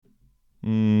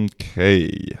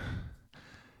Okay.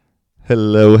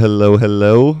 Hello.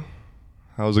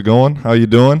 How's it going? How you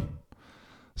doing?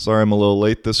 Sorry I'm a little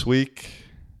late this week.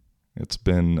 It's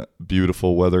been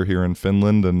beautiful weather here in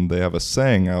Finland, and they have a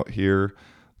saying out here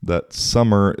that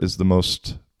summer is the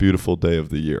most beautiful day of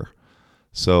the year.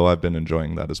 So I've been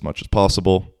enjoying that as much as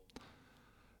possible.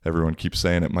 Everyone keeps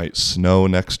saying it might snow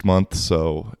next month,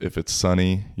 so if it's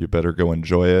sunny, you better go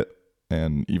enjoy it.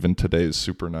 And even today is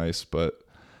super nice, but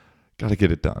gotta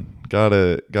get it done.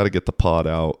 Gotta get the pod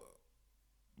out.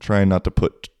 Trying not to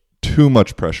put too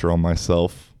much pressure on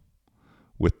myself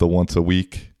with the once a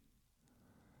week.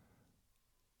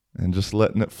 And just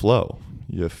letting it flow.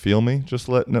 You feel me? Just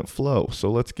letting it flow.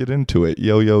 So let's get into it.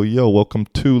 Yo. Welcome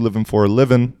to Living for a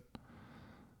Living.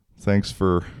 Thanks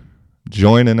for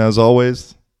joining as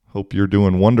always. Hope you're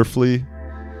doing wonderfully.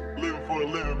 Living for a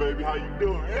living, baby. How you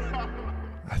doing?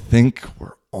 I think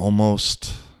we're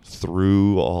almost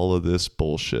through all of this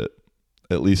bullshit.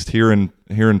 At least here in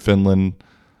Finland,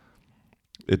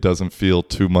 it doesn't feel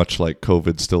too much like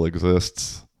COVID still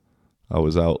exists. I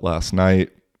was out last night.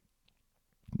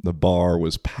 The bar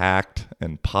was packed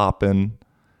and popping.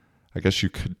 I guess you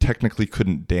technically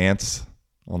couldn't dance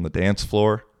on the dance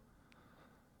floor,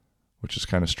 which is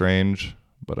kind of strange.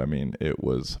 But I mean, it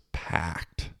was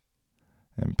packed.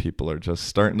 And people are just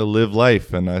starting to live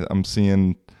life. And I'm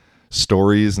seeing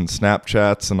stories and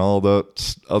Snapchats and all the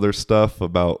other stuff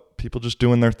about people just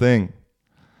doing their thing.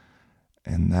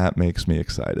 And that makes me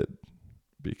excited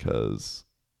because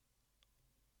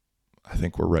I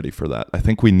think we're ready for that. I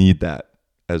think we need that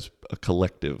as a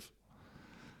collective.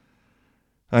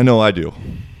 I know I do.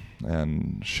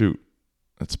 And shoot,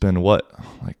 it's been what,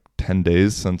 like 10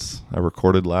 days since I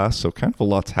recorded last, so kind of a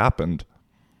lot's happened.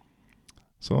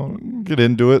 So I'll get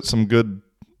into it.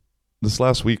 This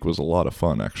last week was a lot of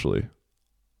fun, actually.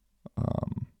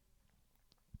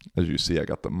 As you see, I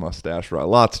got the mustache right.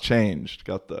 Lots changed.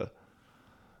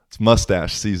 It's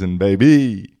mustache season,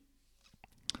 baby.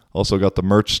 Also got the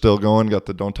merch still going. Got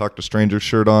the Don't Talk to Strangers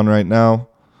shirt on right now.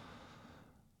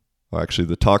 Well, actually,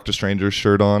 the Talk to Strangers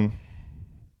shirt on.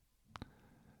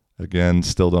 Again,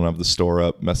 still don't have the store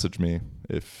up. Message me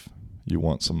if you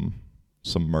want some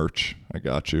merch. I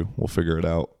got you. We'll figure it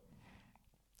out.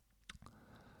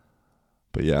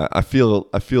 But yeah, I feel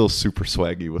super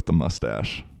swaggy with the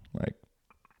mustache. Like,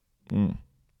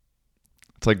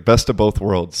 it's like best of both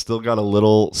worlds. Still got a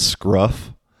little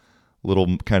scruff,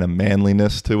 little kind of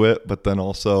manliness to it, but then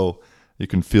also you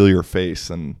can feel your face.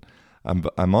 And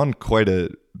I'm on quite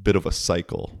a bit of a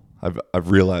cycle.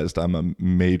 I've realized I'm a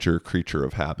major creature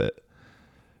of habit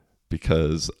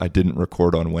because I didn't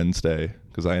record on Wednesday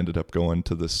because I ended up going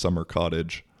to this summer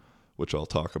cottage, which I'll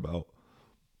talk about.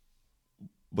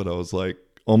 But I was like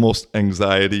almost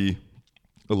a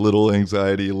little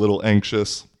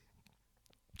anxious.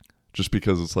 Just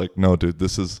because it's like, no, dude,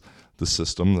 this is the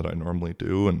system that I normally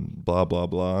do and blah, blah,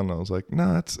 blah. And I was like,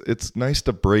 nah, it's nice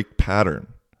to break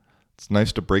pattern. It's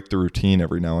nice to break the routine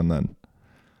every now and then.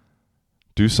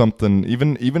 Do something,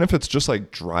 even if it's just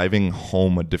like driving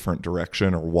home a different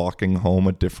direction or walking home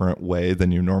a different way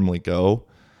than you normally go.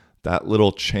 That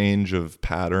little change of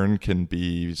pattern can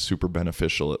be super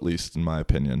beneficial, at least in my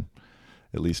opinion,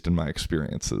 at least in my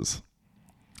experiences.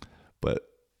 But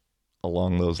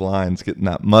along those lines, getting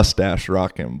that mustache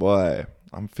rocking, boy,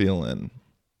 I'm feeling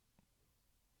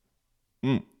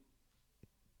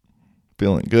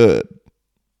good.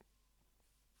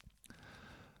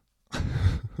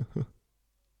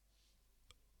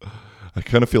 I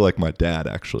kind of feel like my dad,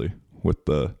 actually, with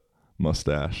the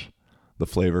mustache, the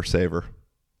flavor saver,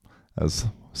 as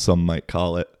some might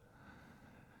call it.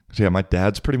 Yeah, my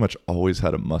dad's pretty much always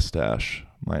had a mustache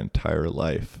my entire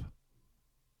life.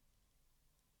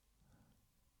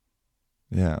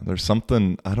 Yeah, there's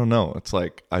something, I don't know. It's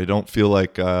like I don't feel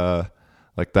like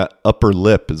that upper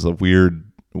lip is a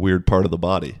weird part of the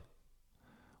body.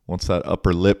 Once that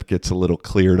upper lip gets a little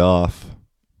cleared off,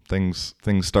 things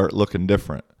start looking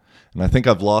different. And I think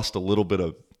I've lost a little bit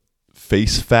of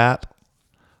face fat.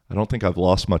 I don't think I've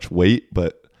lost much weight,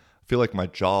 but I feel like my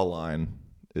jawline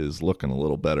is looking a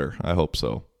little better. I hope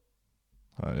so.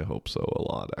 I hope so a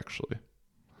lot, actually.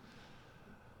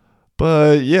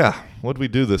 But yeah, what did we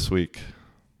do this week?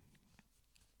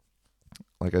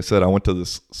 Like I said, I went to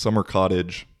this summer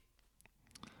cottage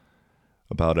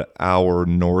about an hour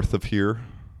north of here.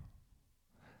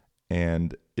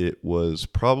 And it was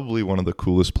probably one of the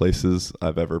coolest places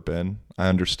I've ever been. I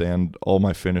understand all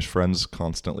my Finnish friends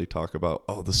constantly talk about,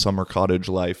 oh, the summer cottage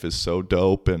life is so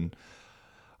dope. And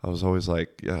I was always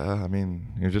like, yeah, I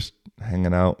mean, you're just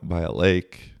hanging out by a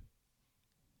lake.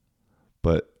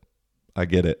 But I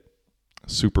get it.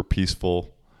 Super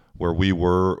peaceful.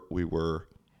 where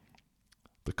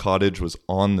the cottage was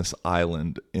on this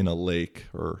island in a lake,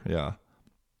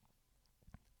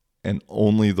 and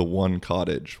only the one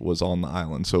cottage was on the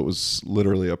island. So it was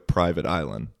literally a private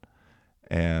island,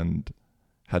 and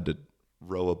had to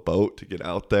row a boat to get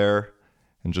out there,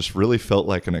 and just really felt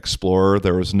like an explorer.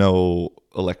 There was no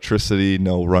electricity,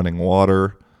 no running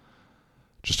water,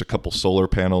 just a couple solar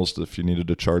panels if you needed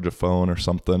to charge a phone or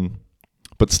something,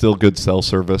 but still good cell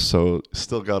service. So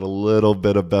still got a little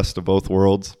bit of best of both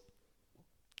worlds.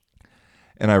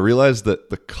 And I realized that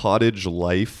the cottage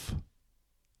life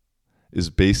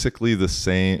is basically the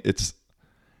same. It's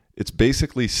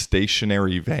basically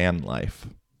stationary van life.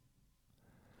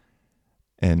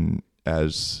 And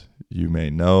as you may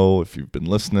know, if you've been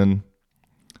listening,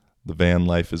 the van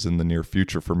life is in the near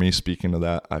future for me. Speaking of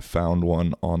that, I found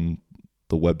one on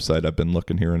the website I've been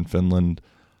looking here in Finland.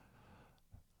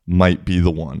 Might be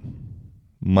the one.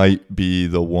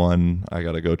 I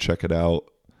got to go check it out.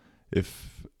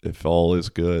 If all is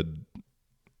good,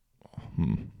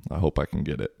 I hope I can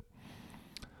get it.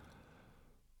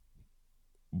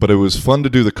 But it was fun to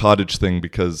do the cottage thing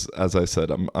because, as I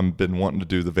said, I've been wanting to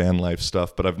do the van life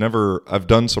stuff, but I've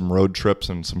done some road trips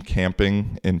and some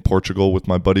camping in Portugal with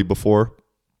my buddy before.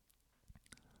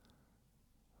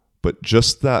 But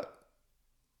just the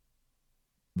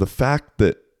fact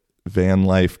that van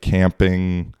life,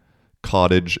 camping,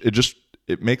 cottage,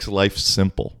 it makes life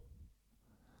simple.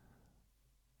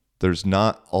 There's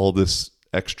not all this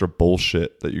extra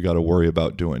bullshit that you got to worry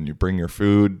about doing. You bring your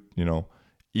food,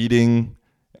 eating,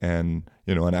 and,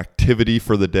 an activity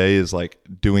for the day is like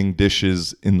doing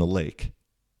dishes in the lake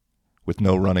with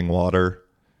no running water.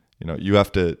 You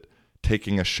have to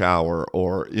taking a shower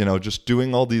or, just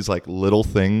doing all these like little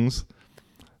things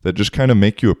that just kind of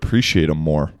make you appreciate them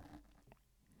more.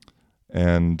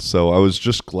 And so I was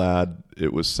just glad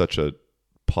it was such a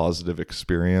positive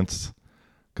experience,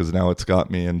 because now it's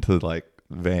got me into like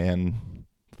van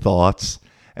thoughts.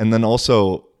 And then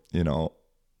also, in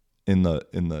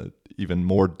the even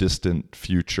more distant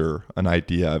future, an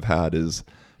idea I've had is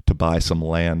to buy some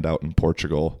land out in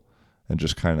Portugal and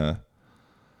just kind of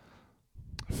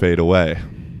fade away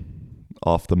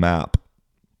off the map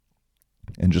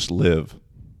and just live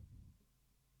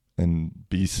and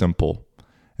be simple.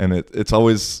 And it's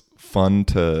always fun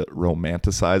to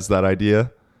romanticize that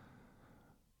idea.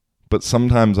 But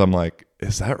sometimes I'm like,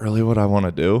 is that really what I want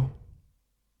to do?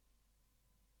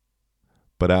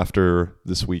 But after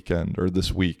this weekend or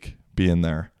this week being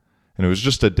there, and it was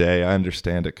just a day, I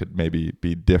understand it could maybe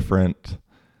be different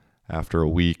after a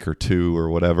week or two or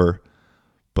whatever,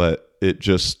 but it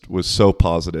just was so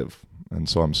positive. And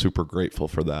so I'm super grateful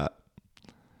for that.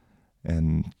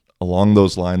 And along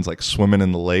those lines, like swimming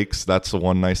in the lakes, that's the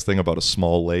one nice thing about a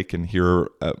small lake. And here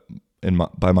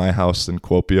by my house in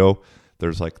Kuopio,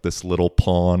 there's like this little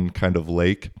pond kind of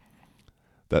lake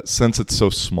that, since it's so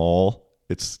small,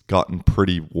 it's gotten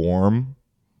pretty warm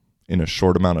in a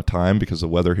short amount of time because the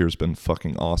weather here has been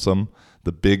fucking awesome.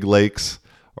 The big lakes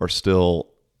are still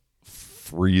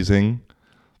freezing,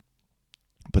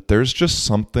 but there's just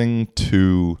something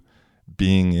to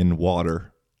being in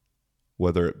water,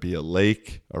 whether it be a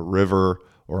lake, a river,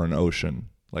 or an ocean,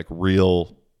 like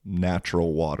real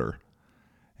natural water.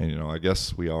 And, I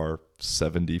guess we are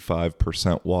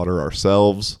 75% water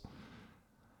ourselves.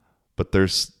 But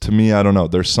to me, I don't know,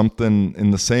 there's something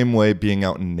in the same way being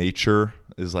out in nature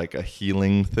is like a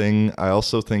healing thing. I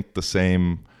also think the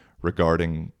same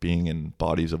regarding being in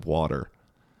bodies of water.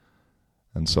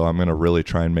 And so I'm going to really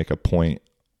try and make a point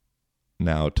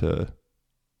now to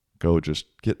go just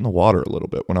get in the water a little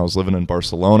bit. When I was living in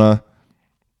Barcelona,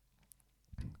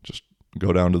 just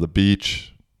go down to the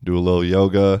beach, do a little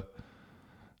yoga,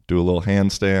 do a little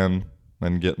handstand,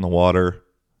 then get in the water,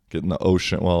 get in the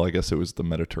ocean. Well, I guess it was the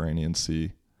Mediterranean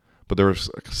Sea, but there was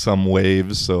some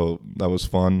waves, so that was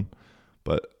fun.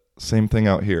 But same thing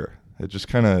out here. It just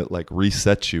kind of like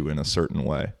resets you in a certain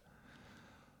way.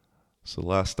 So the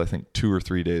last, I think, 2 or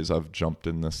 3 days, I've jumped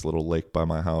in this little lake by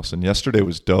my house, and yesterday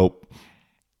was dope.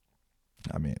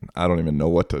 I mean, I don't even know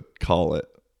what to call it.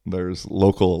 There's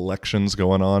local elections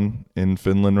going on in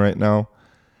Finland right now.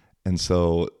 And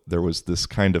so there was this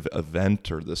kind of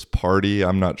event or this party,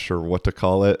 I'm not sure what to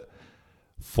call it,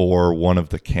 for one of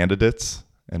the candidates.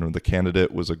 And the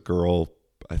candidate was a girl,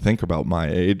 I think about my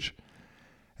age.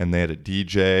 And they had a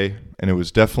DJ. And it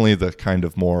was definitely the kind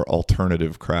of more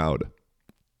alternative crowd,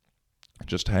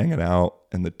 just hanging out.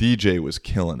 And the DJ was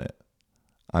killing it.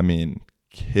 I mean,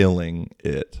 killing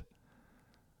it.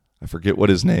 I forget what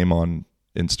his name on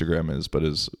Instagram is, but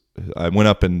I went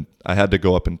up and I had to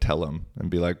go up and tell him and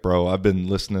be like, bro, I've been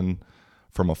listening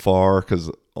from afar because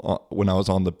when I was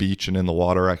on the beach and in the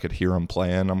water, I could hear him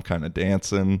playing. I'm kind of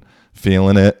dancing,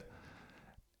 feeling it,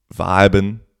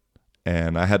 vibing.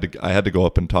 And I had to go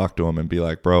up and talk to him and be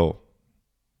like, bro,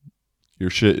 your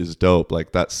shit is dope.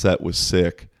 Like, that set was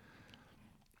sick.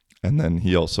 And then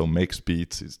he also makes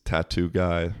beats. He's a tattoo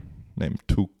guy named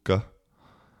Tuka.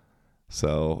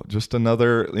 So just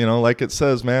another, like it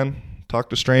says, man, talk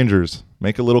to strangers,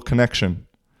 make a little connection.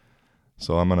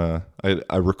 So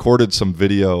I recorded some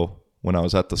video when I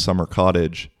was at the summer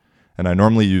cottage, and I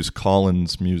normally use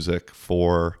Collins music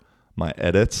for my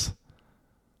edits.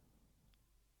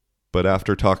 But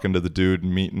after talking to the dude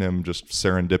and meeting him just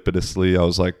serendipitously, I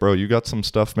was like, bro, you got some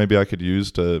stuff maybe I could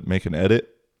use to make an edit?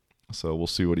 So we'll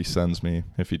see what he sends me,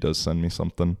 if he does send me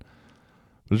something.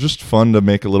 It was just fun to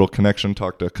make a little connection,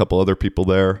 talk to a couple other people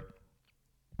there,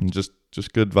 and just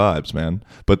good vibes, man.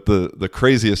 But the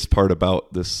craziest part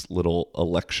about this little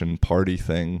election party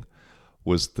thing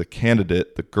was the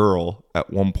candidate, the girl,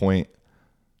 at one point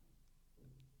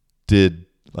did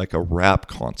like a rap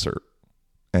concert.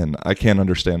 And I can't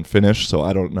understand Finnish, so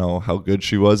I don't know how good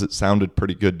she was. It sounded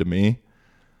pretty good to me.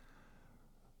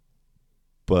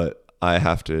 But I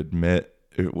have to admit,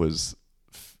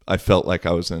 I felt like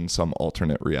I was in some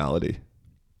alternate reality.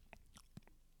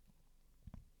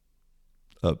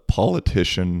 A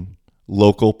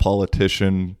local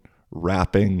politician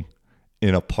rapping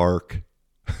in a park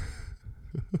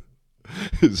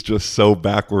is just so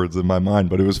backwards in my mind,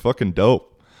 but it was fucking dope.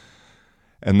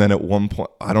 And then at one point,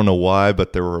 I don't know why,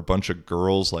 but there were a bunch of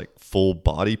girls like full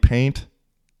body paint,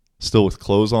 still with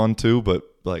clothes on too, but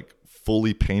like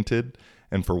fully painted.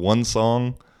 And for one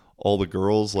song, all the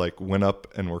girls like went up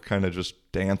and were kind of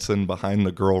just dancing behind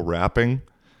the girl rapping.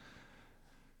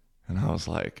 And I was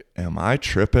like, am I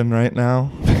tripping right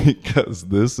now? Because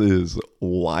this is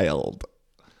wild.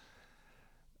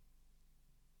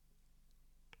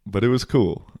 But it was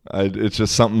cool. It's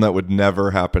just something that would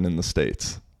never happen in the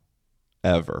States.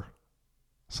 Ever.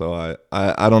 So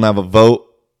I don't have a vote.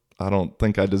 I don't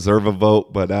think I deserve a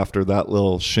vote, but after that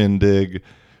little shindig,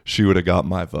 she would have got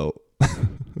my vote.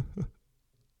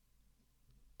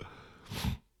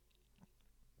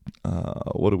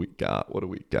 What do we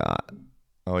got?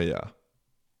 Oh yeah.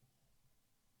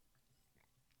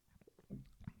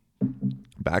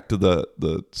 Back to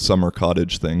the summer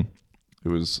cottage thing.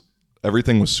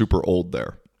 Everything was super old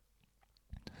there.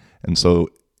 And so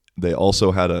they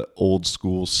also had an old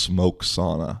school smoke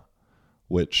sauna,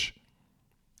 which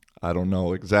I don't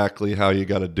know exactly how you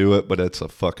got to do it, but it's a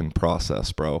fucking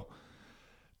process, bro.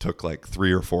 Took like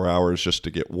 3 or 4 hours just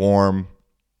to get warm.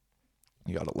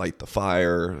 You got to light the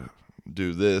fire,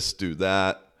 do this, do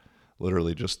that.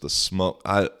 Literally just the smoke.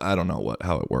 I don't know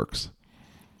how it works.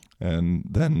 And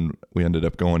then we ended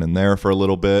up going in there for a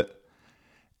little bit.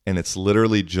 And it's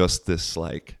literally just this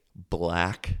like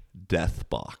black death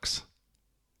box.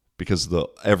 Because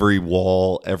every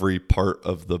wall, every part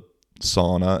of the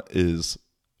sauna is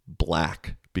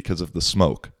black because of the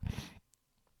smoke.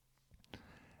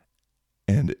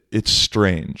 And it's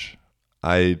strange.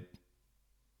 I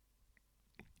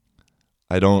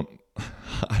don't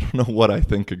know what I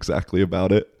think exactly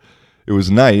about it. It was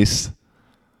nice,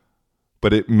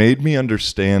 but it made me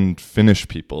understand Finnish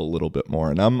people a little bit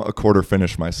more. And I'm a quarter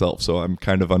Finnish myself, so I'm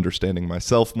kind of understanding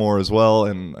myself more as well.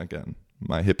 And again,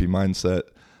 my hippie mindset,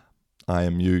 I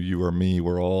am you, you are me,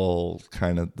 we're all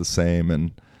kind of the same.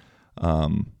 And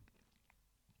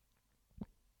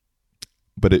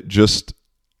but it just,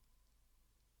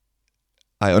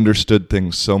 I understood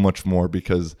things so much more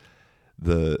because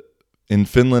in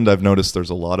Finland, I've noticed there's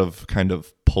a lot of kind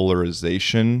of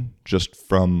polarization just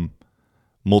from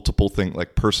multiple things,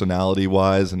 like personality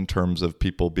wise, in terms of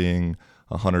people being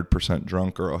 100%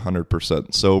 drunk or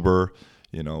 100% sober.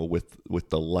 You know, with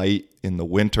the light in the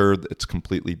winter, it's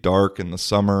completely dark. In the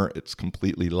summer, it's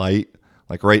completely light.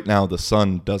 Like right now, the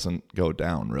sun doesn't go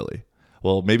down really.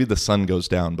 Well, maybe the sun goes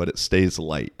down, but it stays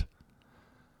light.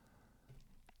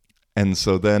 And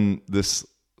so then this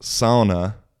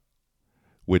sauna,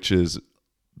 which is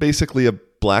basically a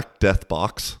black death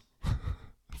box,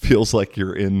 feels like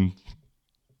you're in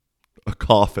a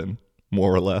coffin,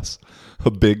 more or less,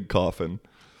 a big coffin.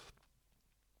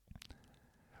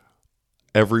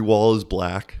 Every wall is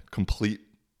black, complete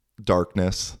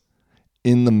darkness,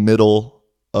 in the middle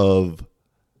of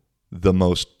the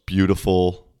most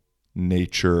beautiful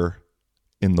nature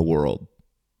in the world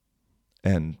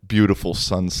and beautiful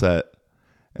sunset.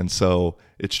 And so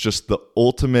it's just the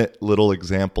ultimate little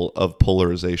example of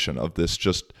polarization of this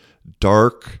just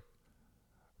dark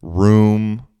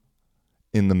room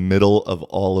in the middle of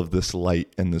all of this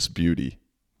light and this beauty.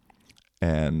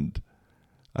 And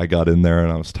I got in there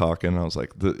and I was talking. And I was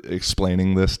like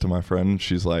explaining this to my friend.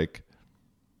 She's like,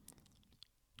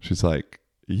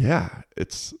 yeah,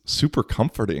 it's super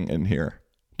comforting in here.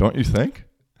 Don't you think?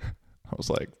 I was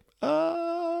like,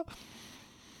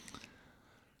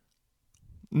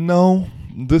 no,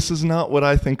 this is not what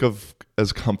I think of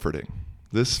as comforting.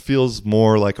 This feels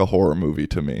more like a horror movie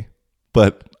to me.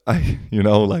 But you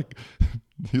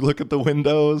look at the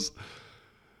windows,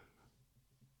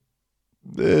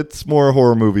 it's more a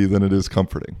horror movie than it is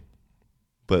comforting.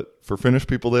 But for Finnish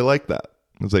people, they like that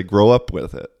because they grow up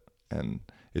with it. And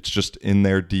it's just in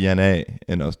their DNA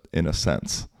in a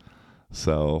sense.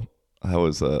 So that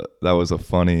was a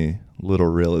funny little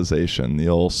realization, the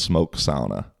old smoke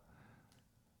sauna.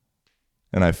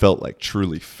 And I felt like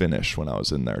truly Finnish when I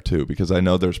was in there too, because I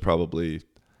know there's probably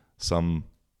some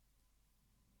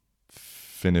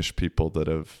Finnish people that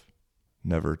have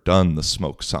never done the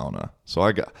smoke sauna. So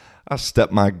I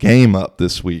stepped my game up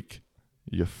this week.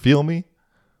 You feel me?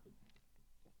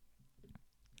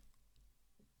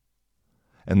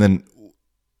 And then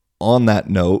on that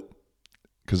note,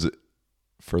 because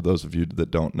for those of you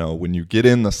that don't know, when you get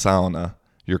in the sauna,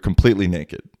 you're completely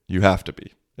naked. You have to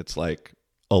be. It's like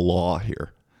a law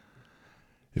here.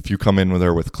 If you come in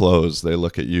there with clothes, they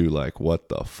look at you like, what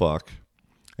the fuck?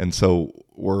 And so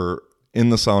we're in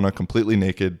the sauna completely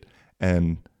naked,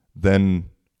 and then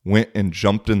went and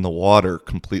jumped in the water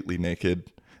completely naked.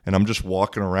 And I'm just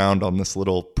walking around on this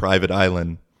little private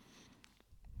island,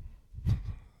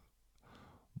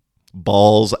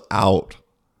 balls out.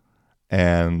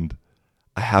 And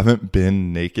I haven't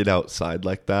been naked outside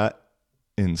like that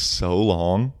in so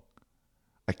long.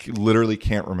 I literally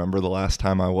can't remember the last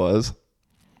time I was.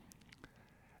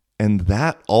 And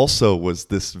that also was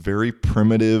this very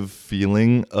primitive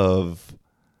feeling of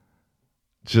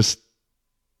just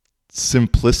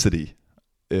simplicity,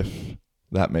 if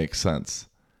that makes sense.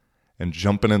 And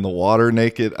jumping in the water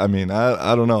naked. I mean,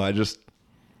 I don't know. It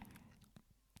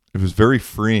was very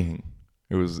freeing.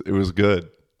 It was good.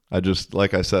 I just,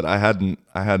 like I said, I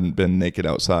hadn't been naked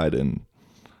outside in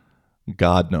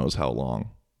God knows how long.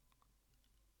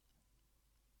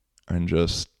 And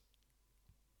just,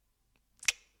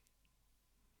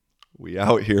 we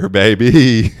out here,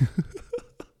 baby.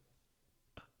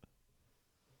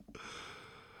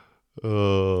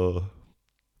 It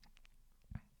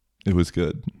was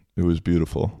good. It was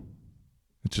beautiful.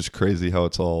 It's just crazy how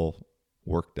it's all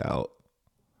worked out.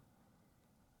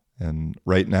 And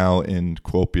right now in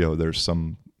Kuopio, there's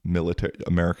some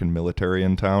American military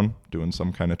in town doing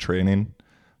some kind of training.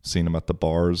 Seen them at the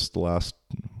bars the last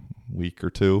week or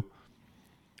two.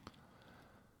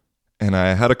 And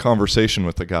I had a conversation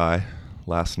with a guy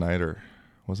last night, or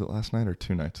was it last night or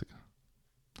 2 nights ago?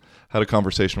 Had a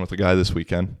conversation with a guy this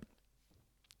weekend.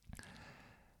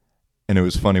 And it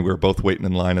was funny. We were both waiting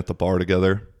in line at the bar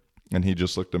together. And he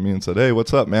just looked at me and said, "Hey,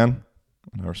 what's up, man?"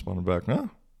 And I responded back,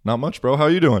 "No, not much, bro. How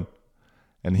you doing?"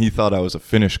 And he thought I was a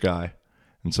Finnish guy.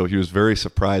 And so he was very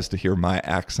surprised to hear my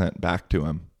accent back to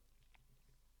him.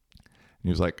 And he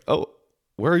was like, "Oh,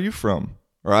 where are you from?"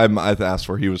 Or I asked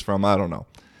where he was from. I don't know.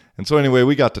 And so anyway,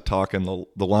 we got to talking.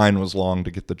 The line was long to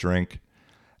get the drink.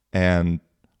 And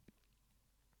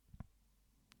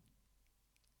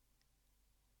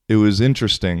it was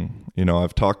interesting. You know,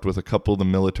 I've talked with a couple of the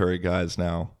military guys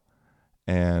now.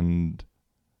 And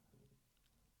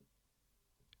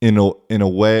in a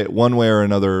way, one way or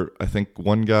another, I think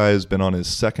one guy has been on his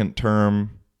second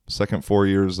term, second 4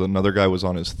 years. Another guy was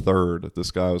on his third. This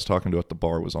guy I was talking to at the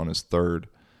bar was on his third.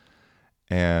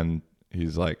 And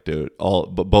he's like, dude,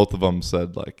 but both of them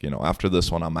said, like, you know, after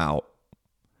this one, I'm out.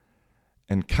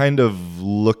 And kind of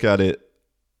look at it,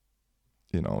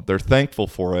 you know, they're thankful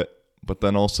for it, but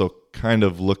then also kind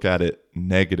of look at it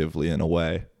negatively in a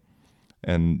way.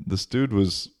 And this dude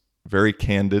was very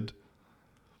candid.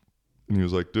 And he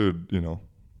was like, dude, you know,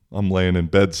 I'm laying in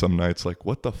bed some nights like,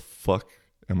 what the fuck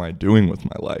am I doing with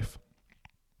my life?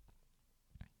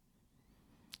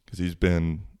 Because he's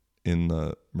been in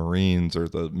the Marines or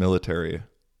the military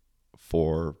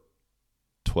for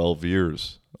 12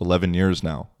 years, 11 years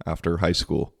now after high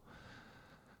school.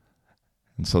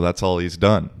 And so that's all he's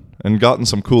done and gotten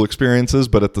some cool experiences.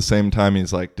 But at the same time,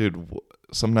 he's like, dude,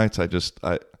 some nights I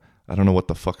don't know what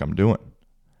the fuck I'm doing.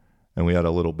 And we had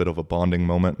a little bit of a bonding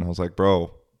moment. And I was like,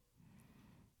 bro,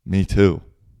 me too.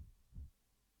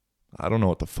 I don't know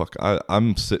what the fuck.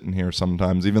 I'm sitting here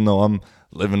sometimes, even though I'm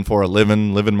living for a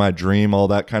living my dream, all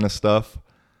that kind of stuff.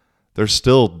 There's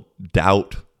still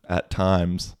doubt at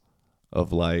times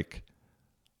of like,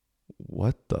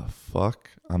 what the fuck?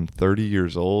 I'm 30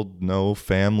 years old, no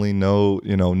family, no,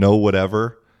 you know, no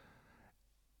whatever.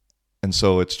 And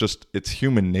so it's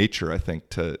human nature, I think,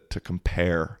 to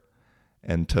compare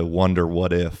and to wonder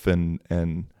what if, and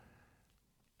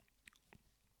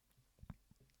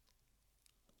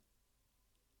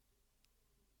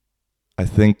I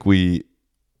think we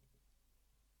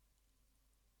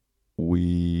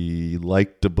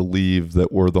like to believe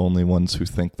that we're the only ones who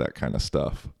think that kind of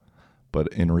stuff. But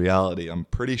in reality, I'm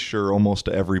pretty sure almost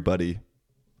everybody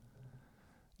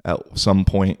at some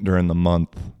point during the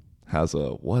month has a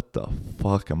 "what the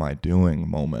fuck am I doing"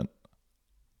 moment.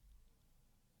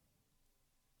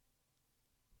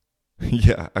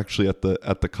 Yeah, actually at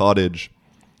the cottage,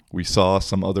 we saw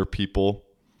some other people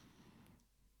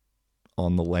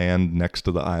on the land next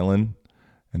to the island,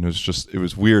 and it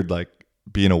was weird, like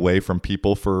being away from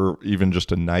people for even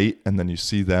just a night, and then you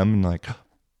see them and like,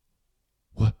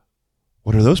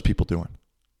 what are those people doing?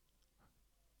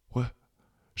 What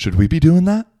should we be doing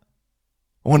that?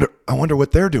 I wonder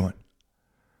what they're doing.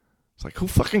 It's like, who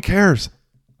fucking cares?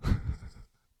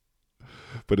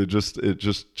 But it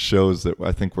just shows that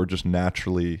I think we're just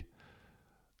naturally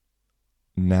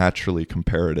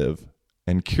comparative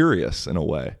and curious in a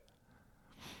way.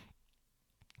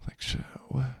 Like,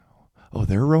 what? Oh,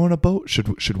 they're rowing a boat?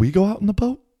 Should we go out in the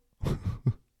boat?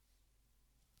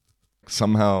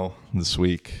 Somehow this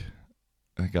week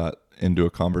I got into a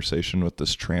conversation with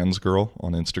this trans girl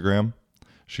on Instagram.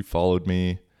 She followed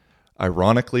me,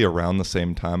 ironically, around the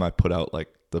same time I put out like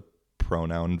the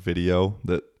pronoun video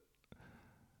that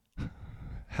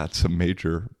had some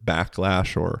major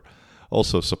backlash, or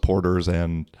also supporters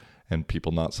and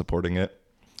people not supporting it.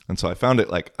 And so I found it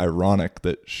like ironic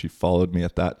that she followed me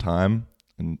at that time.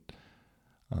 And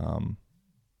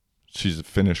she's a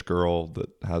Finnish girl that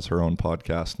has her own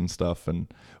podcast and stuff. And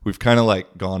we've kind of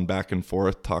like gone back and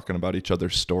forth talking about each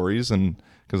other's stories. And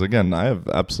because again, I have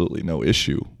absolutely no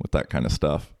issue with that kind of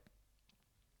stuff.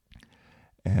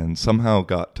 And somehow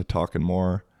got to talking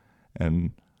more,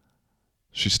 and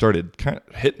she started kind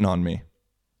of hitting on me.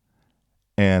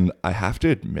 And I have to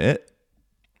admit,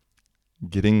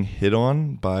 getting hit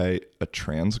on by a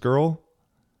trans girl,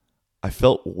 I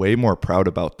felt way more proud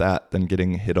about that than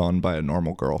getting hit on by a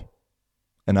normal girl.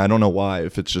 And I don't know why,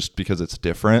 if it's just because it's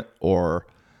different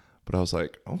but I was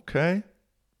like, okay,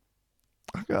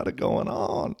 I got it going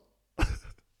on.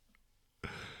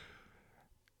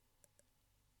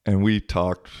 And we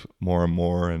talked more and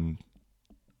more, and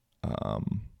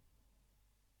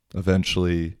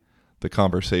eventually the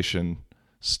conversation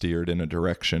steered in a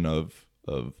direction of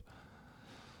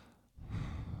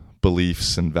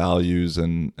beliefs and values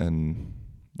and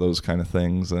those kind of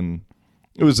things. And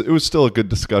it was still a good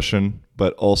discussion,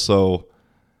 but also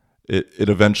it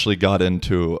eventually got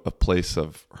into a place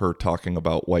of her talking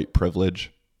about white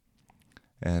privilege.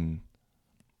 And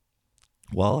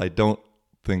while I don't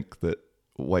think that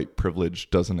white privilege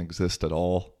doesn't exist at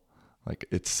all, like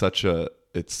it's such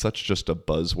just a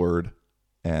buzzword,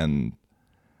 and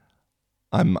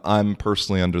I'm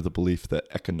personally under the belief that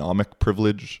economic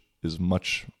privilege is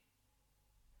much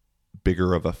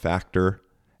bigger of a factor,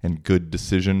 and good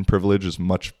decision privilege is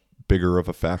much bigger of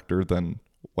a factor than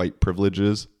white privilege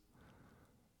is.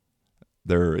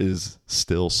 There is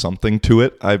still something to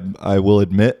it, I will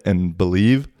admit and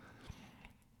believe,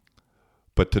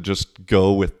 but to just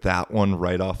go with that one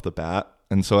right off the bat.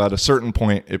 And so at a certain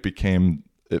point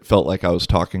it felt like I was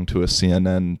talking to a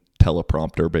CNN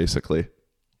teleprompter, basically.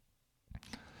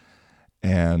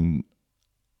 And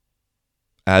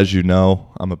as you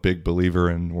know, I'm a big believer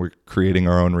in we're creating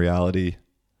our own reality.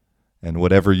 And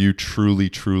whatever you truly,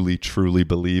 truly, truly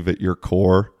believe at your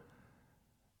core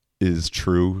is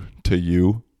true to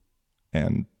you.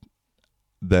 And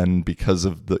then because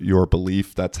of your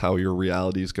belief, that's how your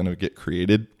reality is going to get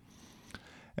created.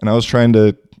 And I was trying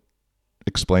to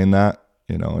explain that,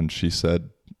 and she said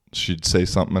she'd say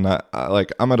something, and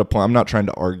I'm at a point, I'm not trying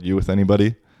to argue with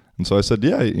anybody. And so I said,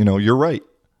 yeah, you're right.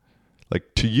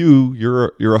 Like, to you,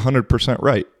 you're 100%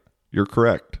 right. You're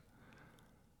correct.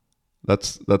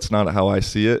 That's not how I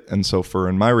see it. And so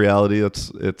in my reality,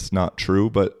 it's not true,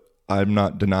 but I'm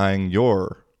not denying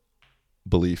your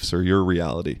beliefs or your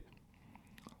reality.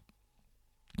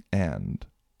 And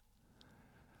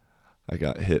I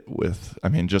got hit with,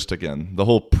 just again, the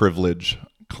whole privilege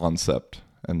concept.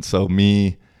 And so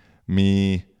me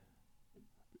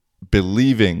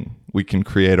believing we can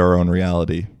create our own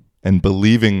reality and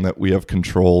believing that we have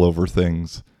control over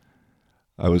things,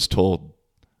 I was told,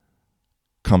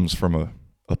 comes from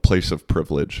a place of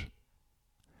privilege.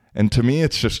 And to me,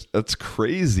 it's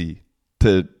crazy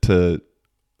to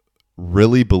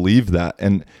really believe that.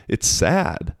 And it's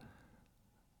sad.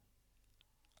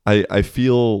 I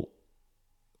feel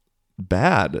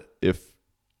bad if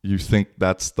you think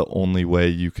that's the only way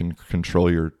you can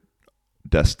control your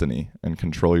destiny and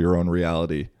control your own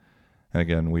reality. And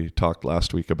again, we talked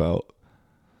last week about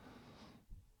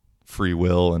free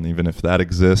will, and even if that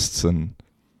exists,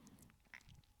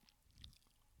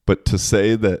 but to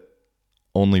say that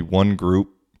only one group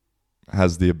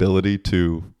has the ability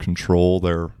to control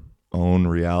their own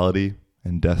reality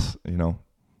and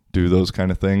do those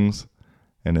kind of things,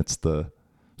 and it's the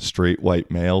straight white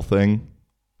male thing,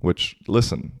 which,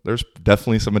 listen, there's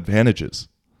definitely some advantages.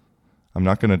 I'm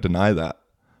not going to deny that.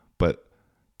 But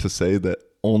to say that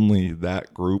only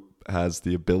that group has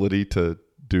the ability to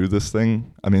do this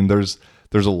thing, I mean, there's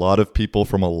a lot of people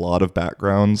from a lot of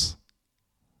backgrounds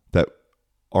that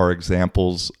are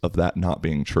examples of that not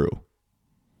being true.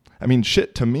 I mean,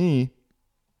 shit, to me,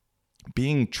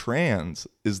 being trans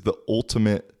is the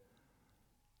ultimate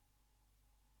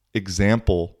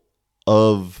example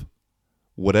of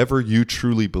whatever you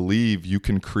truly believe you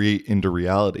can create into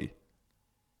reality.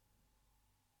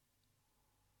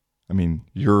 I mean,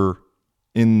 you're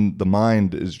in the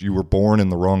mind is you were born in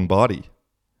the wrong body.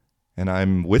 And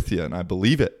I'm with you and I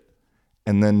believe it.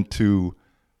 And then to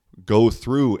go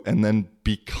through and then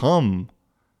become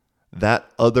that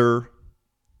other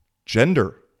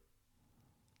gender.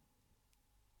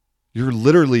 You're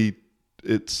literally,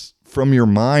 it's from your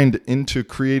mind into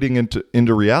creating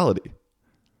into reality.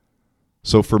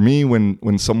 So for me,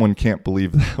 when someone can't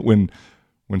believe that,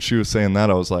 when she was saying that,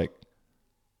 I was like,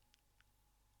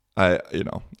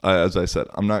 as I said,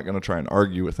 I'm not going to try and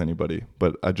argue with anybody,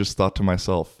 but I just thought to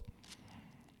myself,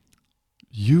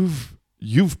 you've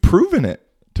proven it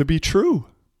to be true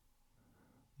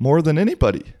more than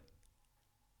anybody.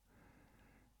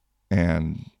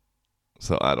 And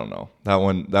so I don't know, that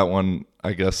one,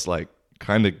 I guess, like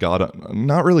kind of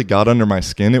not really got under my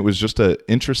skin. It was just an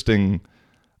interesting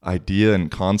idea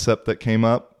and concept that came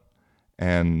up,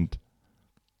 and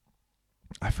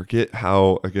I forget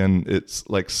how, again, it's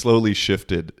like slowly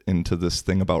shifted into this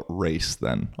thing about race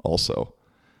then also.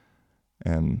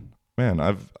 And man,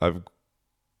 I've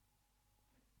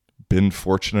been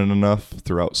fortunate enough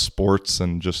throughout sports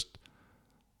and just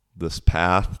this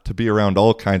path to be around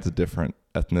all kinds of different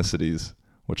ethnicities,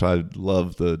 which I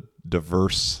love, the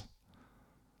diverse,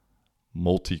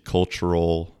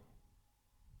 multicultural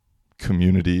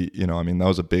community. I mean, that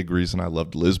was a big reason I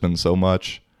loved Lisbon so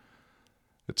much.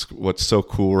 It's what's so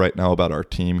cool right now about our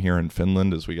team here in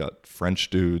Finland is we got French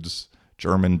dudes,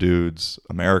 German dudes,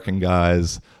 American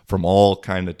guys from all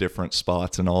kind of different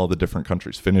spots in all the different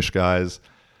countries, Finnish guys.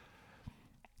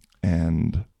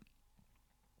 And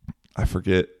I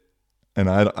forget, and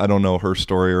I don't know her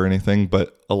story or anything,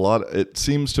 but it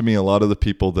seems to me a lot of the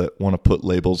people that want to put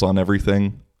labels on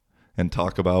everything and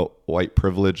talk about white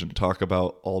privilege and talk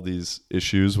about all these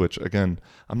issues, which again,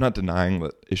 I'm not denying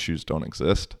that issues don't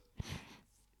exist,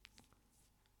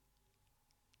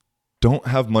 don't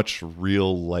have much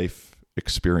real life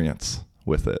experience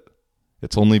with it.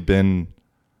 It's only been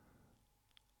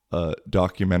a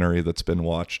documentary that's been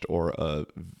watched, or a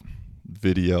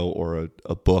video, or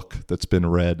a book that's been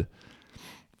read.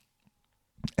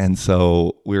 And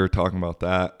so we were talking about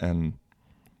that, and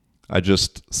I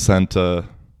just sent one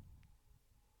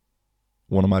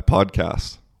of my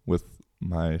podcasts with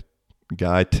my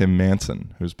guy, Tim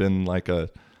Manson, who's been like a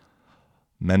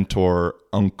mentor,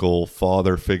 uncle,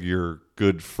 father figure,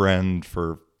 good friend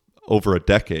for over a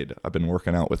decade. I've been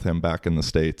working out with him back in the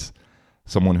States.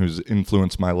 Someone who's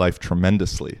influenced my life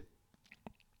tremendously.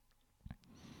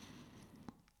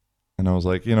 And I was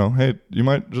like, hey, you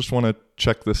might just want to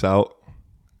check this out.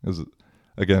 Because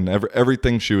again,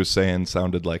 everything she was saying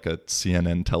sounded like a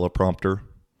CNN teleprompter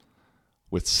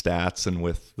with stats and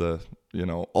with the,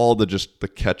 all the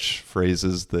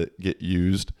catchphrases that get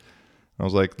used. I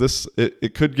was like,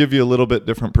 it could give you a little bit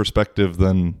different perspective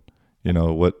than,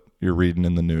 what you're reading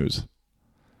in the news.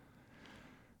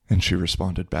 And she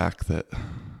responded back that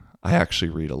I actually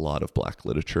read a lot of Black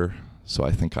literature, so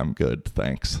I think I'm good,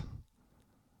 thanks.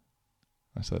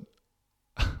 I said,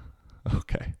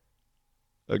 okay.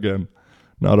 Again,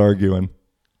 not arguing.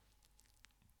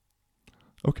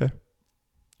 Okay.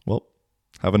 Well,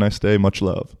 have a nice day. Much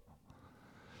love.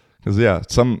 Because, yeah,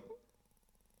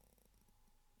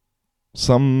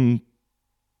 some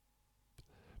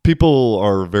people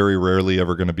are very rarely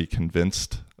ever going to be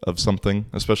convinced of something,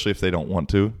 especially if they don't want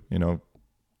to.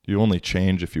 You only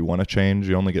change if you want to change.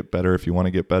 You only get better if you want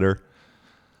to get better.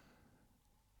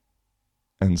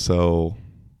 And so,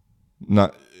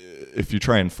 if you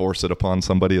try and force it upon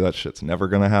somebody, that shit's never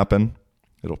going to happen.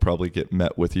 It'll probably get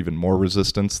met with even more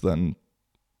resistance than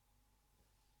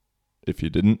if you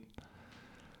didn't.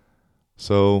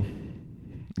 So,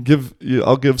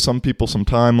 I'll give some people some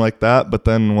time like that, but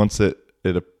then once it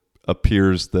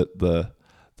appears that the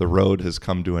road has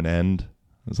come to an end,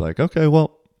 it's like, okay,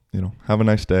 well, have a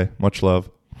nice day. Much love.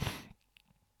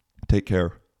 Take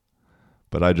care.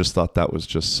 But I just thought that was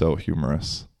just so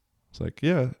humorous. It's like,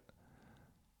 yeah,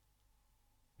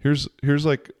 here's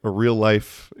like a real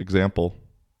life example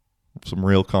of some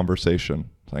real conversation.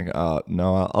 It's like,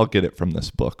 no, I'll get it from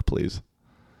this book, please.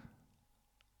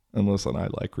 And listen, I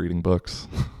like reading books.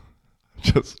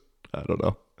 I don't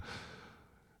know.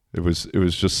 It was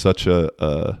just such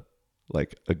a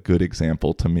good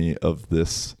example to me of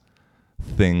this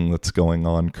thing that's going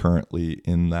on currently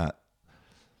in that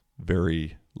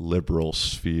very liberal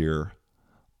sphere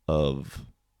of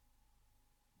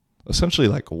essentially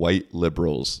like white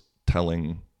liberals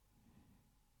telling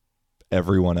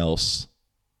everyone else,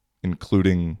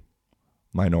 including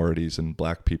minorities and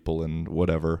black people and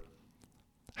whatever,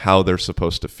 how they're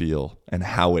supposed to feel and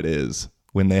how it is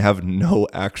when they have no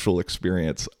actual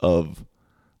experience of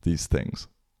these things.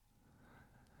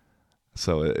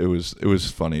 So it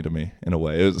was funny to me in a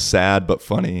way. It was sad but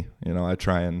funny. I'm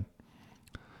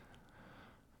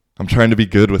trying to be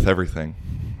good with everything.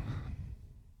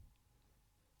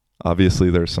 Obviously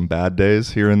there's some bad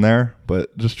days here and there,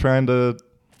 but just trying to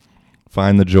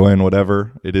find the joy in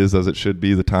whatever it is as it should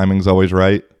be. The timing's always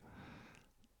right.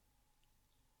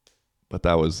 But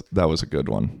that was a good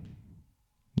one.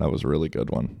 That was a really good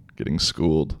one. Getting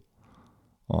schooled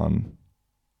on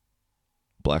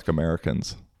Black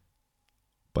Americans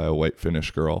by a white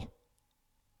Finnish girl.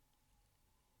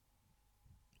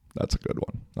 That's a good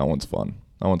one. That one's fun.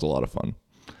 That one's a lot of fun.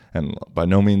 And by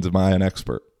no means am I an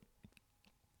expert.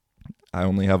 I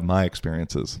only have my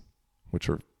experiences, which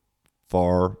are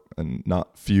far and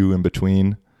not few in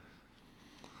between.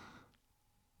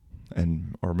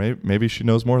 Or maybe she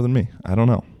knows more than me. I don't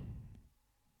know.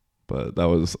 But that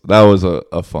was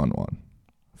a fun one.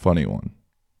 Funny one.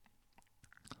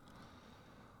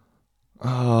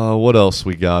 What else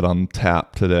we got on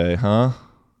tap today, huh?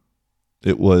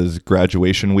 It was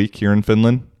graduation week here in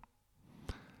Finland.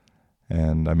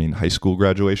 And I mean high school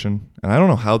graduation. And I don't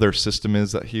know how their system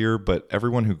is here, but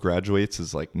everyone who graduates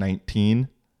is like 19.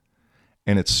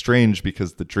 And it's strange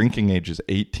because the drinking age is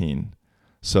 18.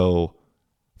 So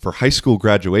for high school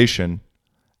graduation,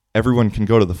 everyone can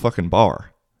go to the fucking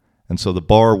bar. And so the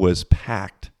bar was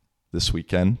packed this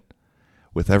weekend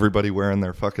with everybody wearing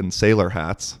their fucking sailor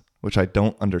hats, which I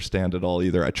don't understand at all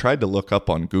either. I tried to look up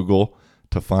on Google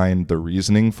to find the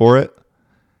reasoning for it,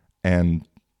 and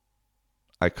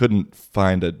I couldn't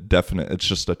find a definite. It's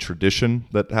just a tradition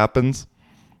that happens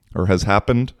or has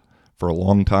happened for a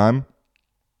long time.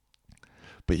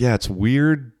 But yeah, it's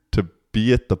weird to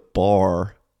be at the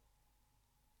bar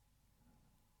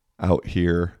out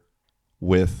here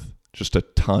with just a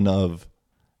ton of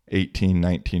 18,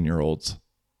 19-year-olds.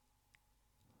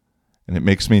 And it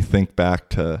makes me think back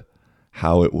to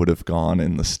how it would have gone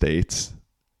in the States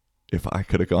if I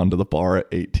could have gone to the bar at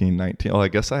 18, 19. Oh, I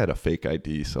guess I had a fake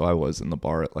ID, so I was in the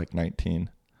bar at like 19.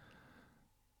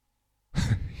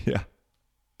 Yeah.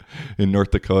 In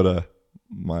North Dakota,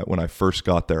 when I first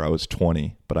got there, I was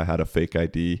 20, but I had a fake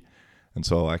ID, and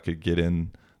so I could get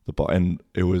in the bar. And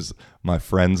it was my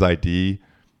friend's ID.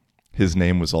 His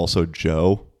name was also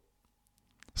Joe.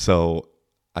 So,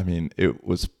 I mean, it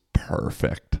was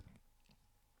perfect.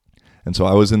 And so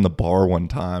I was in the bar one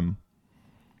time,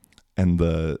 and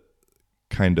the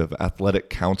kind of athletic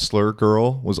counselor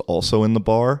girl was also in the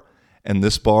bar, and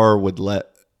this bar would let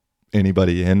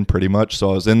anybody in pretty much.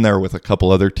 So I was in there with a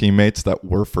couple other teammates that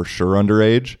were for sure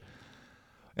underage,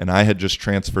 and I had just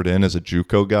transferred in as a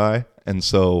JUCO guy. And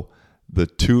so the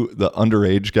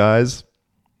underage guys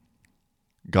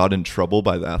got in trouble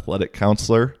by the athletic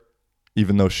counselor,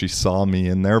 even though she saw me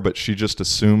in there, but she just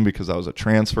assumed because I was a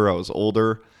transfer, I was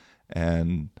older.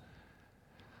 And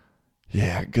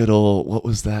yeah, good old, what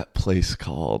was that place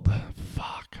called?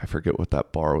 Fuck, I forget what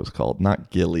that bar was called. Not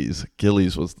Gillies.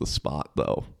 Gillies was the spot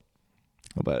though.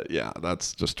 But yeah,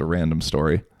 that's just a random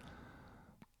story.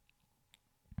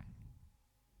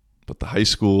 But the high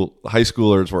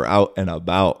schoolers were out and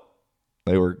about.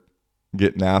 They were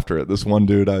getting after it. This one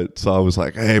dude I saw was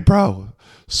like, "Hey bro,"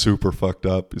 super fucked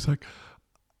up. He's like,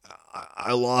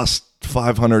 I lost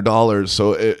 $500,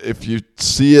 so if you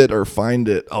see it or find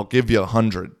it, I'll give you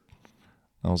 $100.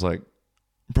 I was like,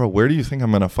 bro, where do you think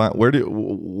I'm gonna find?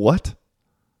 What?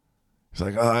 He's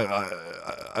like,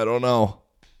 I don't know.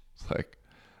 It's like,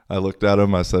 I looked at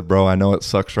him. I said, bro, I know it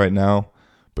sucks right now,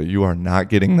 but you are not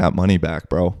getting that money back,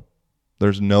 bro.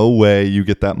 There's no way you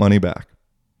get that money back.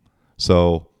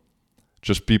 So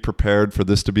just be prepared for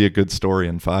this to be a good story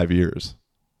in 5 years.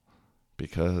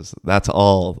 because that's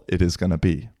all it is going to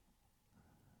be.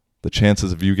 The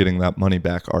chances of you getting that money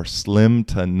back are slim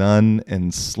to none,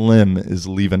 and slim is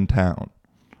leaving town.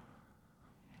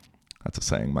 That's a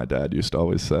saying my dad used to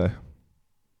always say.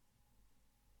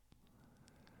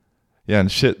 Yeah,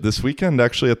 and shit, this weekend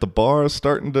actually at the bar is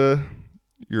starting to...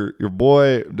 Your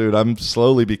boy, dude, I'm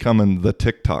slowly becoming the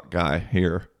TikTok guy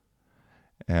here.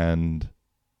 And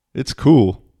it's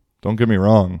cool. Don't get me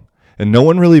wrong. And no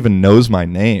one really even knows my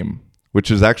name, which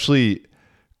is actually...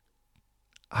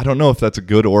 I don't know if that's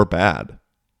good or bad.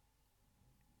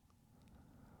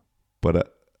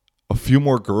 But a few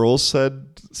more girls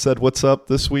said what's up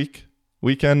this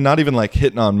weekend. Not even like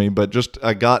hitting on me, but just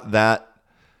I got that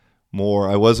more.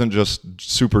 I wasn't just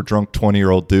super drunk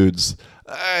 20-year-old dudes.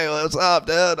 Hey, what's up,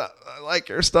 dude? I like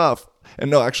your stuff.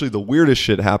 And no, actually the weirdest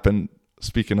shit happened,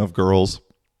 speaking of girls,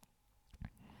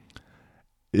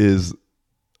 is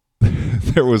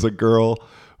there was a girl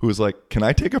who was like, can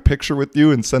I take a picture with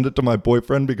you and send it to my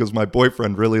boyfriend? Because my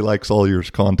boyfriend really likes all your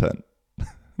content.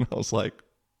 And I was like,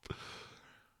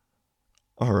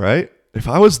 all right. If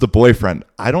I was the boyfriend,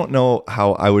 I don't know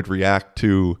how I would react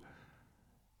to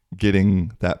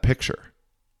getting that picture.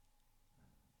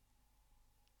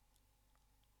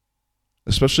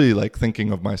 Especially like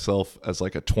thinking of myself as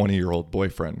like a 20-year-old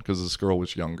boyfriend, because this girl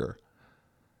was younger.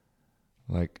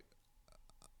 Like,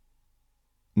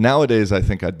 nowadays I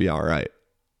think I'd be all right.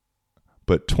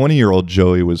 But 20-year-old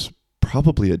Joey was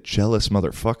probably a jealous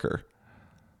motherfucker.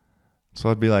 So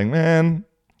I'd be like, man,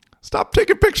 stop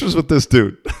taking pictures with this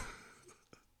dude.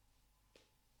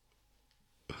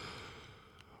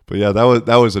 But yeah,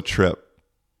 that was a trip.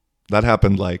 That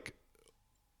happened like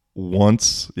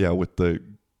once, yeah, with the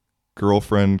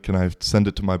girlfriend. Can I send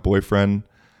it to my boyfriend?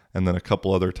 And then a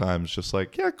couple other times just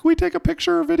like, yeah, can we take a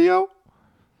picture or video?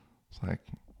 It's like,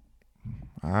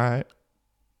 all right,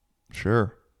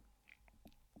 sure.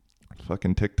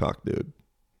 Fucking TikTok, dude.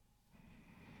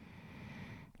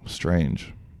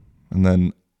 Strange. And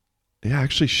then, yeah,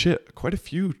 actually, shit, quite a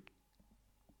few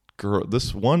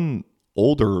this one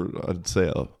older, I'd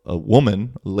say a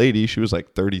woman, a lady, she was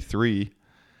like 33.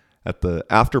 At the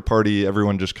after party,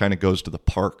 everyone just kind of goes to the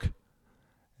park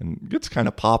and gets kind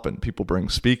of popping. People bring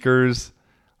speakers.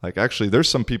 Like, actually, there's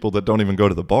some people that don't even go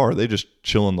to the bar. They just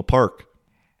chill in the park.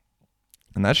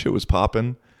 And that shit was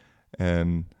popping.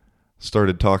 And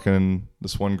started talking.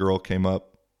 This one girl came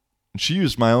up and she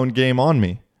used my own game on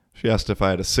me. She asked if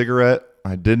I had a cigarette.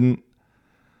 I didn't.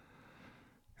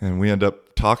 And we ended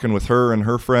up talking with her and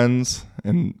her friends.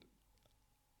 And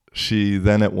she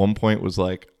then at one point was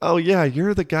like, oh yeah,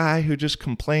 you're the guy who just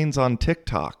complains on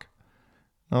TikTok.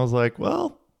 And I was like,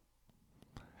 well,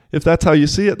 if that's how you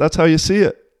see it, that's how you see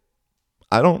it.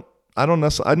 I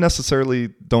necessarily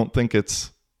don't think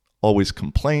it's always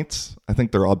complaints. I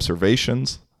think they're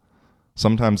observations.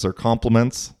 Sometimes they're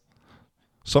compliments.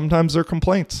 Sometimes they're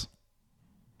complaints.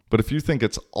 But if you think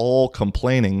it's all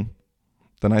complaining,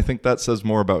 then I think that says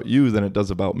more about you than it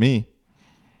does about me.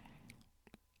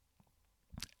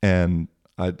 And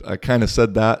I kind of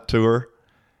said that to her.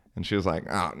 And she was like,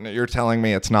 oh, you're telling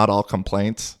me it's not all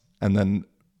complaints? And then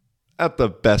at the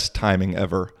best timing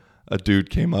ever, a dude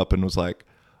came up and was like,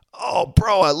 oh,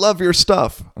 bro, I love your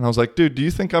stuff. And I was like, dude, do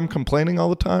you think I'm complaining all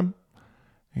the time?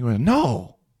 He went,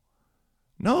 no,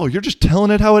 you're just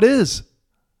telling it how it is.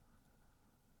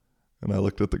 And I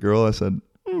looked at the girl. I said,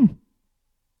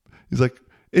 He's like,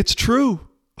 it's true.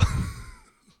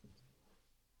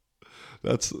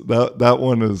 That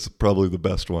one is probably the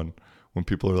best one. When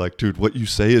people are like, dude, what you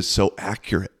say is so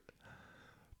accurate.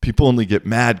 People only get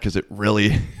mad because it really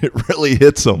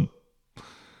hits them.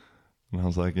 And I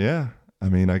was like, yeah, I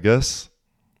mean, I guess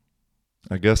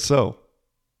so.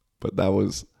 But that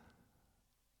was,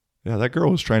 yeah, that girl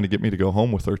was trying to get me to go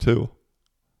home with her too.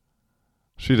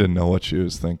 She didn't know what she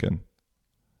was thinking.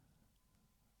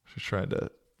 She tried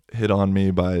to hit on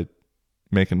me by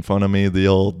making fun of me, the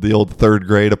old third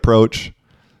grade approach.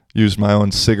 Used my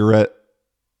own cigarette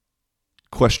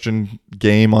question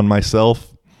game on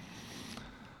myself.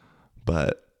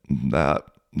 But that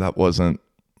wasn't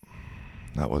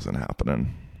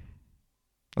happening.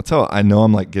 That's how I know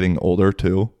I'm like getting older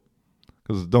too.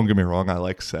 Because don't get me wrong, I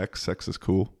like sex. Sex is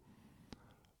cool.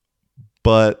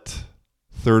 But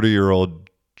 30-year-old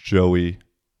Joey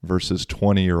versus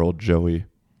 20-year-old Joey.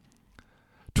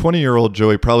 20-year-old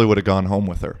Joey probably would have gone home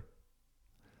with her.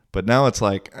 But now it's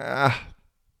like,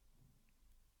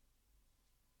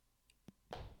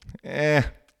 Is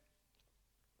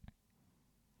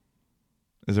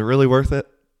it really worth it?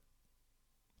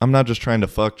 I'm not just trying to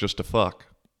fuck just to fuck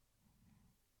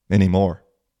anymore.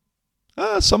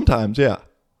 Sometimes, yeah.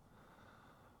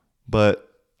 But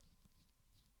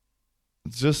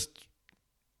it's just,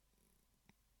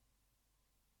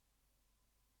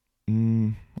 I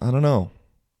don't know.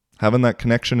 Having that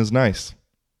connection is nice.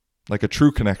 Like a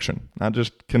true connection, not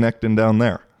just connecting down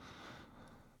there.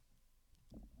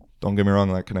 Don't get me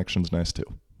wrong, that connection's nice too.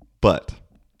 But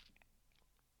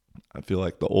I feel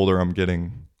like the older I'm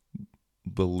getting,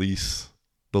 the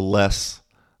less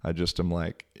I just am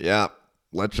like, yeah,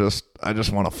 I just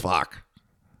want to fuck.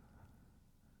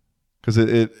 Because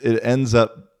it ends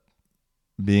up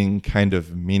being kind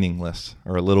of meaningless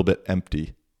or a little bit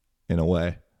empty in a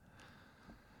way.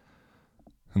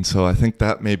 And so I think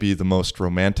that may be the most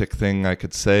romantic thing I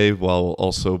could say while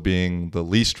also being the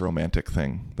least romantic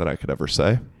thing that I could ever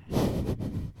say.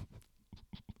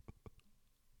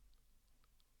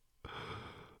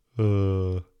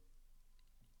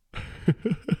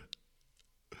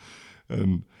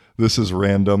 And this is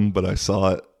random, but I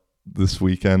saw it this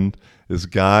weekend, is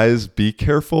guys, be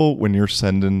careful when you're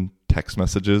sending text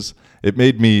messages.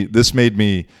 This made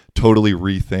me totally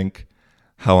rethink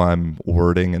how I'm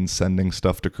wording and sending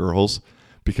stuff to girls,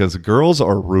 because girls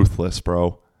are ruthless,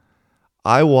 bro.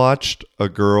 I watched a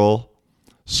girl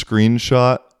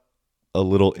screenshot a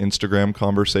little Instagram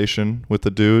conversation with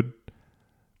a dude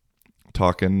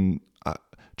talking,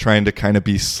 trying to kind of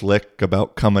be slick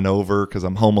about coming over because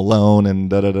I'm home alone and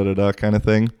da-da-da-da-da kind of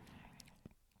thing.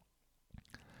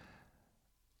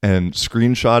 And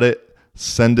screenshot it,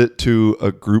 send it to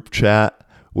a group chat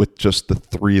with just the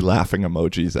 3 laughing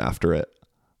emojis after it.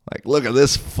 Like, look at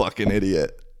this fucking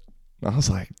idiot. And I was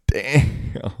like,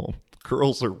 damn,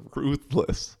 girls are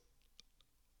ruthless.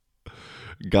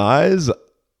 Guys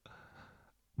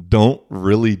don't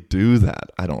really do that,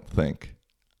 I don't think.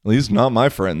 At least not my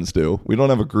friends do. We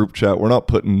don't have a group chat. We're not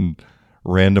putting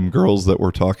random girls that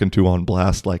we're talking to on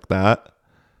blast like that.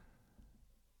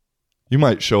 You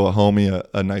might show a homie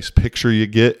a nice picture you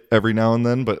get every now and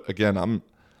then, but again, I'm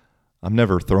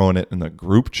never throwing it in the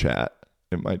group chat.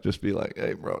 It might just be like,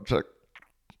 hey, bro, check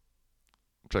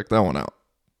that one out.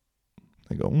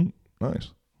 They go, nice.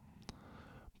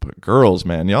 But girls,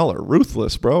 man, y'all are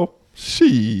ruthless, bro.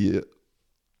 Shit.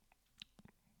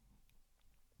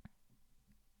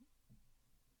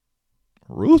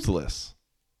 Ruthless.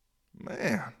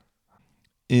 Man.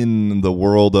 In the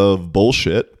world of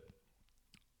bullshit,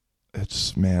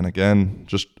 it's, man, again,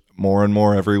 just more and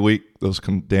more every week, those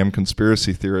damn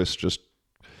conspiracy theorists just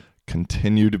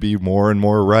continue to be more and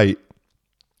more right.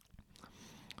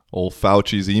 Old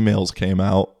Fauci's emails came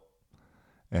out,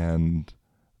 and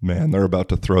man, they're about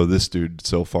to throw this dude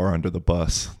so far under the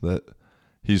bus that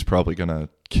he's probably going to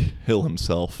kill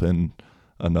himself in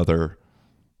another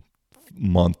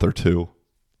month or two.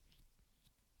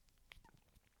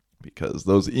 Because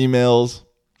those emails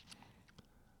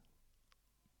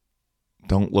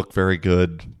don't look very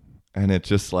good, and it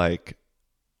just like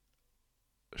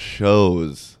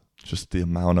shows just the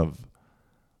amount of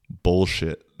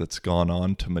bullshit that's gone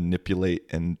on to manipulate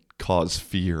and cause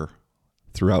fear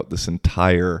throughout this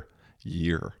entire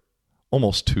year,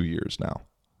 almost 2 years now.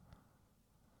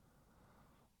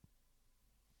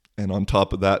 And on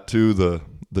top of that too,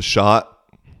 the shot,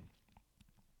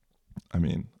 I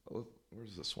mean,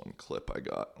 where's this one clip I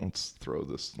got?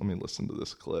 Let me listen to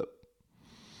this clip.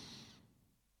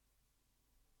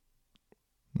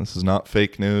 This is not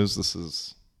fake news. This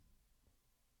is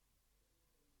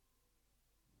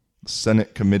the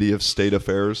Senate Committee of State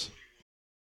Affairs.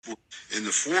 In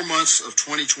the 4 months of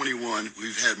 2021,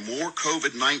 we've had more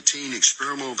COVID-19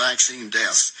 experimental vaccine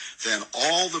deaths than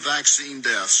all the vaccine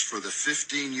deaths for the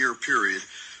 15-year period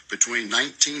between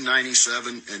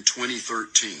 1997 and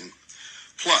 2013.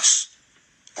 Plus,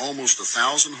 almost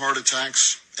 1,000 heart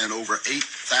attacks and over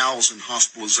 8,000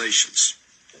 hospitalizations.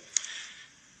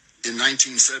 In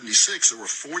 1976, there were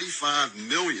 45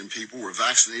 million people who were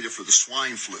vaccinated for the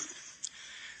swine flu.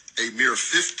 A mere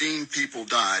 15 people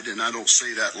died, and I don't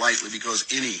say that lightly because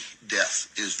any death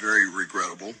is very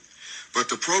regrettable. But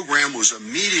the program was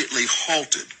immediately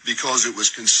halted because it was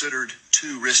considered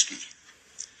too risky.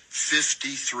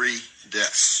 53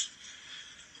 deaths.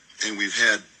 And we've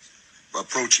had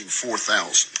approaching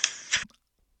 4,000.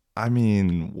 I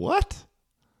mean, what?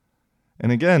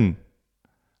 And again,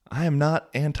 I am not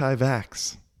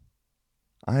anti-vax.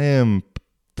 I am,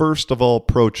 first of all,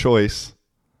 pro-choice,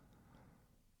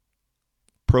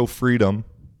 pro-freedom,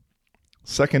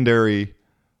 secondary,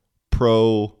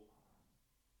 pro-vax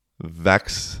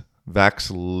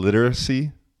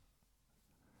literacy.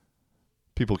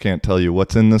 People can't tell you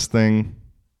what's in this thing.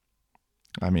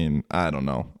 I mean, I don't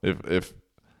know. If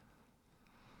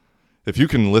you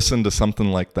can listen to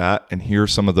something like that and hear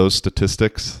some of those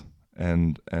statistics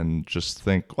and just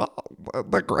think, well,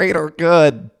 the greater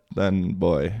good, then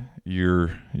boy,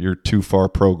 you're too far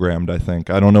programmed, I think.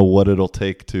 I don't know what it'll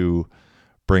take to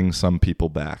bring some people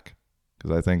back,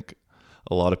 because I think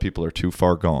a lot of people are too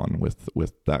far gone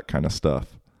with that kind of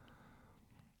stuff.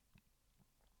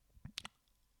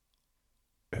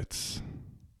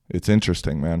 It's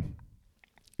interesting, man.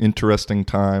 Interesting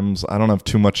times. I don't have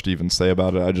too much to even say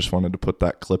about it. I just wanted to put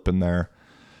that clip in there.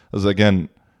 As again,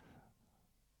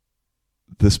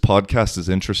 this podcast is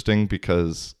interesting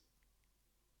because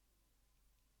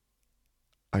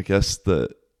I guess the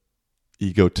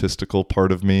egotistical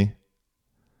part of me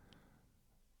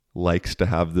likes to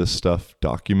have this stuff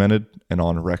documented and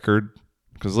on record.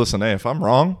 Because listen, hey, if I'm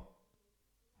wrong,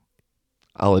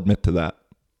 I'll admit to that.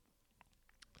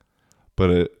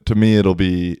 But to me, it'll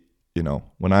be,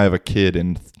 when I have a kid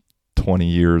in 20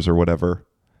 years or whatever,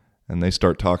 and they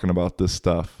start talking about this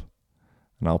stuff,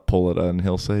 and I'll pull it out, and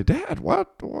he'll say, Dad,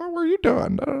 what were you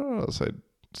doing? I'll say,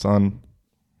 son,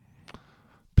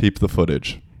 peep the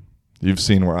footage. You've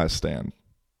seen where I stand.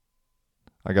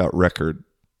 I got record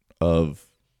of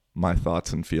my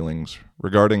thoughts and feelings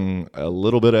regarding a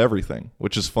little bit of everything,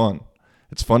 which is fun.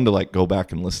 It's fun to go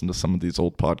back and listen to some of these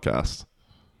old podcasts,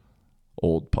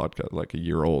 like a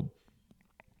year old.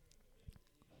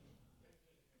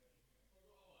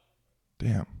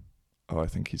 Damn. Oh, I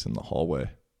think he's in the hallway. I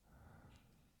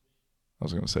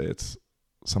was going to say,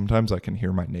 sometimes I can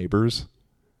hear my neighbors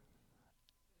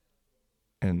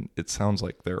and it sounds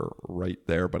like they're right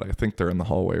there, but I think they're in the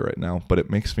hallway right now. But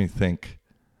it makes me think,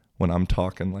 when I'm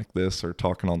talking like this or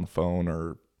talking on the phone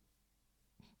or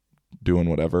doing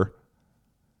whatever,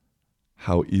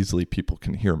 how easily people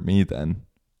can hear me then.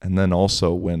 And then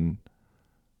also when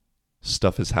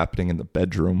stuff is happening in the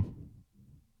bedroom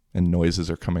and noises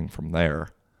are coming from there,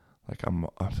 I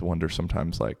wonder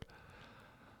sometimes,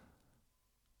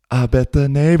 I bet the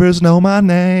neighbors know my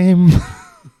name.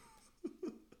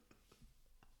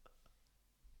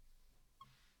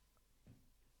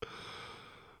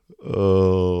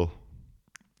 Oh.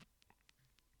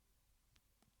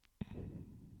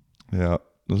 Yeah,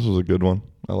 this was a good one.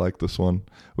 I like this one.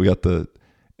 We got the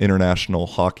International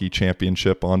Hockey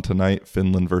Championship on tonight,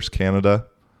 Finland versus Canada.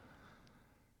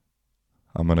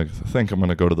 I'm going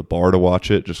to go to the bar to watch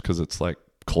it just because it's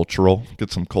cultural,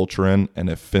 get some culture in. And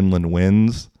if Finland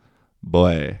wins,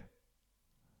 boy,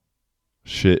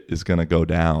 shit is going to go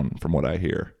down from what I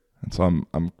hear. And so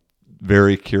I'm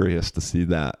very curious to see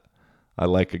that. I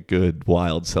like a good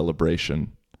wild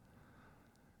celebration.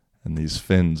 And these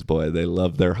Finns, boy, they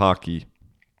love their hockey.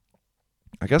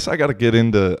 I guess I got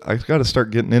to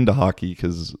start getting into hockey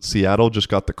because Seattle just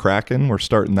got the Kraken. We're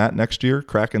starting that next year.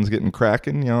 Kraken's getting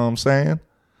Kraken, you know what I'm saying?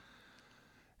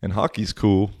 And hockey's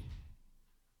cool.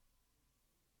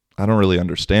 I don't really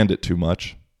understand it too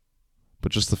much,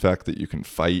 but just the fact that you can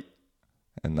fight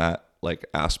and that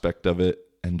aspect of it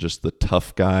and just the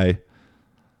tough guy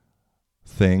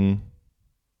thing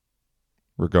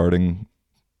regarding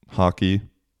hockey,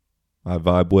 I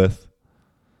vibe with.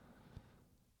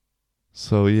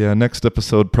 So yeah, next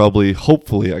episode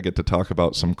hopefully I get to talk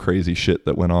about some crazy shit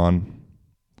that went on.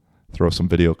 Throw some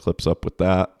video clips up with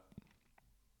that.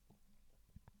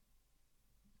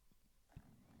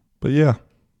 But yeah,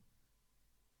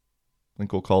 I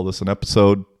think we'll call this an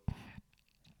episode.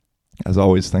 As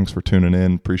always, thanks for tuning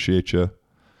in. Appreciate you.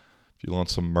 If you want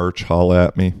some merch, holla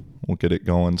at me. We'll get it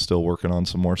going. Still working on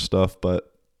some more stuff,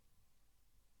 but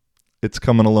it's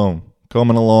coming along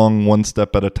one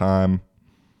step at a time.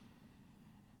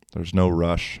 There's no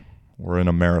rush. We're in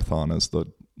a marathon, as the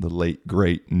late,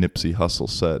 great Nipsey Hussle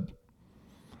said.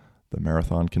 The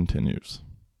marathon continues.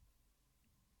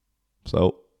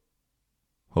 So,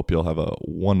 hope you'll have a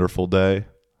wonderful day,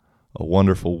 a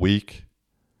wonderful week,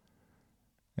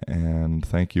 and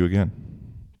thank you again.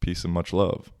 Peace and much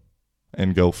love.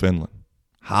 And go Finland.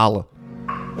 Holla.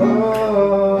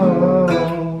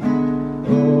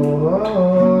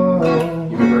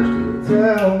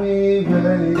 Tell me,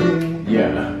 baby.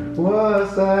 Yeah.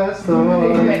 What's that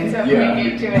story?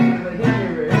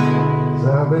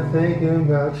 I've been thinking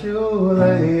about you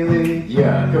lately.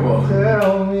 Yeah, come on.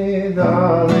 Tell me,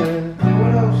 darling.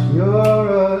 What else?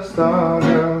 You're a star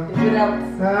girl. What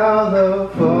else? How the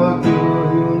fuck do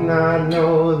you not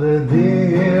know the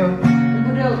deal?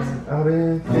 What else? I've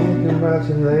been thinking about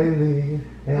you lately.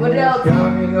 And what else?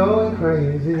 Got me going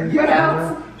crazy. What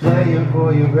else? Playing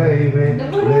for you, baby.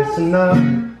 Listen up.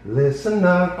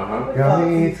 Got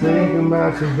me thinking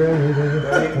about you, baby.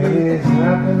 And it's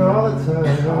happening all the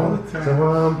time. So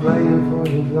I'm playing for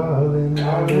you, darling.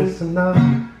 Now listen up.